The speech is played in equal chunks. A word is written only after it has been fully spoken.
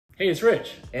Hey, it's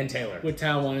Rich. And Taylor. With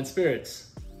Town Wine and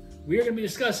Spirits. We are going to be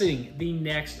discussing the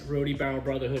next Rhody Barrel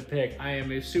Brotherhood pick. I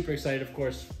am super excited, of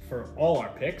course, for all our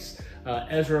picks.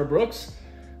 Ezra Brooks.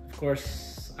 Of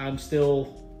course, I'm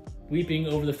still weeping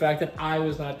over the fact that I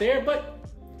was not there, but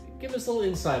give us a little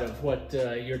insight of what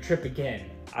your trip again.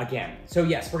 So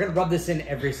yes, we're gonna rub this in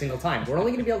every single time. We're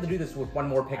only gonna be able to do this with one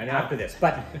more pick after this,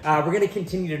 but we're gonna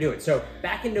continue to do it. So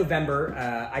back in November,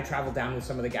 I traveled down with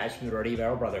some of the guys from the Rhody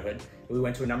Barrel Brotherhood. We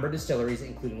went to a number of distilleries,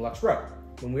 including Lux Row.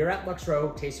 When we were at Lux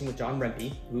Row tasting with John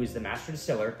Rempe, who is the master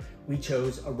distiller, we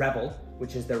chose a Rebel,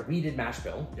 which is their weeded mash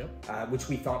bill, which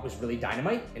we thought was really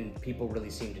dynamite, and people really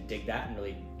seemed to dig that and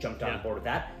really jumped on board with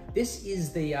that. This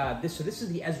is the this is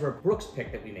the Ezra Brooks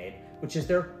pick that we made, which is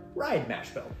their rye mash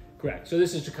bill. Correct. So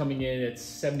this is coming in, it's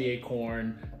 78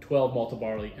 corn, 12 malted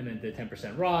barley, and then the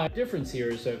 10% rye. The difference here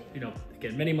is,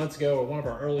 again, many months ago, or one of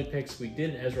our early picks, we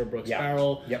did an Ezra Brooks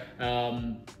barrel.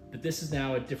 But this is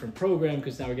now a different program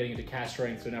because now we're getting into cask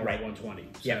strength, so now we're at 120.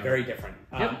 So. Yeah, very different.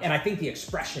 And I think the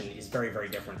expression is very, very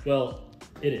different. Well,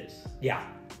 it is. Yeah.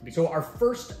 So our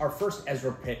first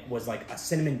Ezra pick was like a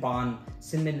cinnamon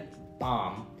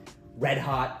bomb, red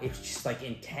hot. It was just like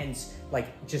intense,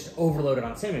 like just overloaded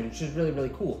on cinnamon, which is really,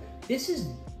 really cool. This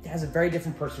has a very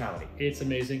different personality. It's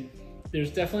amazing.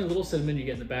 There's definitely a little cinnamon you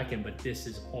get in the back end, but this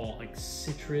is all like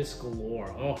citrus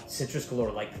galore. Oh, citrus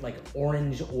galore, like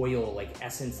orange oil, like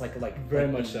essence, like very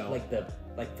much so.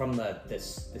 Like from the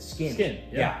skin.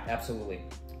 Yeah, absolutely.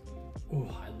 Oh,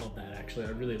 I love that actually. I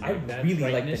really like that. I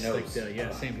really like the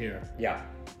nose. Same here. Yeah.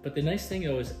 But the nice thing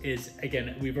though is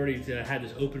again, we've already had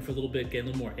this open for a little bit, getting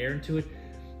a little more air into it,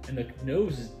 and the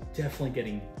nose is definitely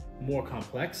getting more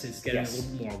complex. It's getting a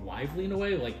little more lively in a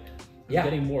way, like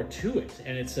getting more to it,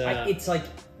 and it's like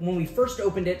when we first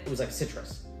opened it, it was like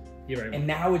citrus. You're right. And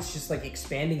now it's just like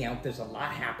expanding out. There's a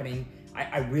lot happening.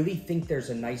 I really think there's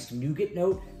a nice nougat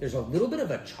note. There's a little bit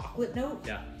of a chocolate note.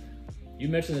 Yeah. You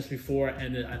mentioned this before,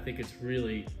 and I think it's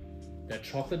really that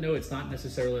chocolate note. It's not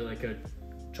necessarily like a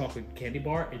chocolate candy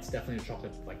bar. It's definitely a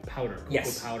chocolate like powder,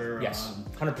 cocoa powder.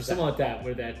 100%. Something like that,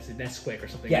 where that's Nesquik or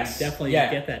something. Yes. You definitely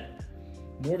get that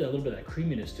more than a little bit of that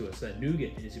creaminess to it. So that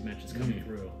nougat, as you mentioned, is coming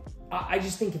through. I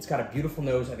just think it's got a beautiful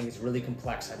nose. I think it's really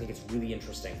complex. I think it's really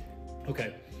interesting.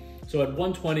 Okay, so at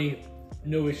 120,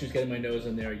 no issues getting my nose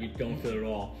in there. You don't feel it at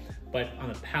all. But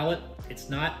on the palate, it's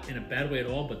not in a bad way at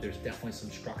all, but there's definitely some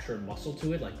structure and muscle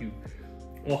to it. Like you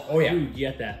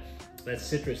get that. That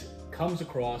citrus comes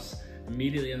across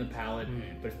immediately on the palate,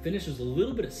 but it finishes a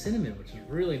little bit of cinnamon, which is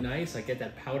really nice. I get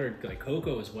that powdered like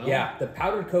cocoa as well. Yeah, the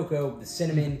powdered cocoa, the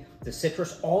cinnamon, the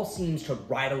citrus all seems to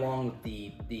ride along with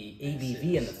the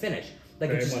ABV and the finish.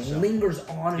 Like it just lingers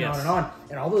on and on and on,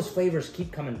 and all those flavors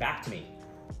keep coming back to me.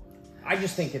 I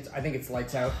think it's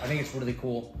lights out. I think it's really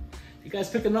cool. You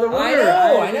guys picked another winner.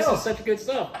 I know. This is such good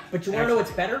stuff. But you want to know what's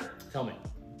better? Tell me.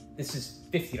 This is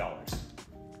 $50.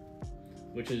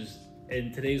 Which is,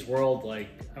 in today's world, like,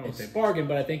 I don't want to say bargain,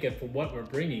 but I think for what we're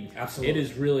bringing, absolutely, it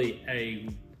is really a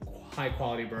high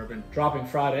quality bourbon. Dropping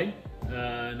Friday,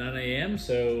 9 a.m.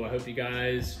 So I hope you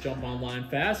guys jump online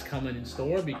fast, come in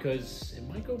store, because it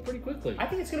might go pretty quickly. I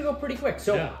think it's going to go pretty quick.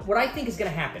 So what I think is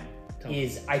going to happen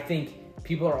is I think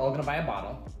people are all going to buy a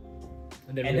bottle.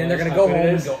 And then they're going to go home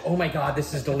and go, oh my God,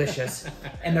 this is delicious.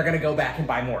 And they're going to go back and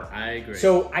buy more. I agree.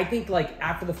 So I think like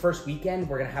after the first weekend,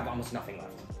 we're going to have almost nothing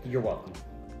left. You're welcome.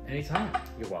 Anytime.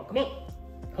 You're welcome. Well,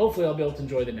 hopefully I'll be able to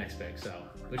enjoy the next pick,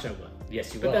 which I will.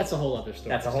 Yes, you will. But that's a whole other story.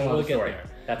 That's a whole other story.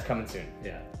 That's coming soon.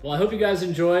 Yeah. Well, I hope you guys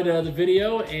enjoyed the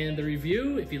video and the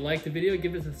review. If you liked the video,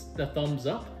 give it the thumbs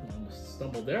up. I almost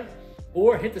stumbled there.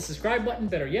 Or hit the subscribe button,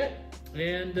 better yet.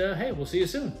 And hey, we'll see you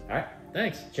soon. All right.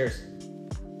 Thanks. Cheers.